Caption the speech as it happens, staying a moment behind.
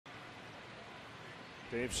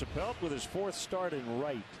Dave Sappelt with his 4th start in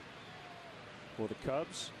right for the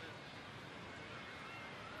Cubs.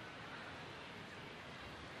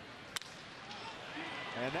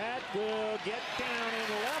 And that will get down and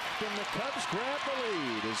left, and the Cubs grab the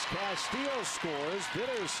lead as Castillo scores.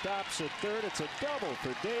 Vitter stops at third. It's a double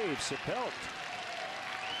for Dave Sappelt.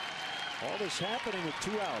 All this happening with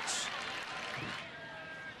 2 outs.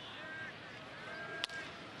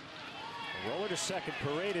 A roller to second.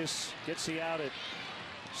 Paredes gets the out at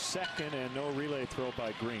second, and no relay throw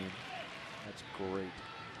by Green. That's great.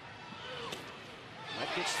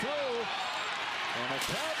 That gets through, and the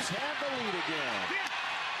Cubs have the lead again.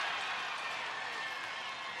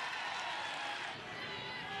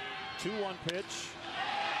 2-1 pitch.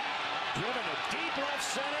 Driven to deep left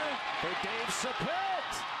center for Dave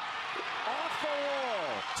Sappelt. Off the wall.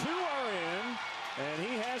 2 are in, and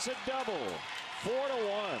he has a double.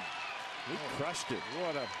 4-1. He crushed it.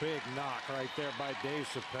 What a big knock right there by Dave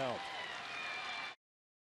Sappelt.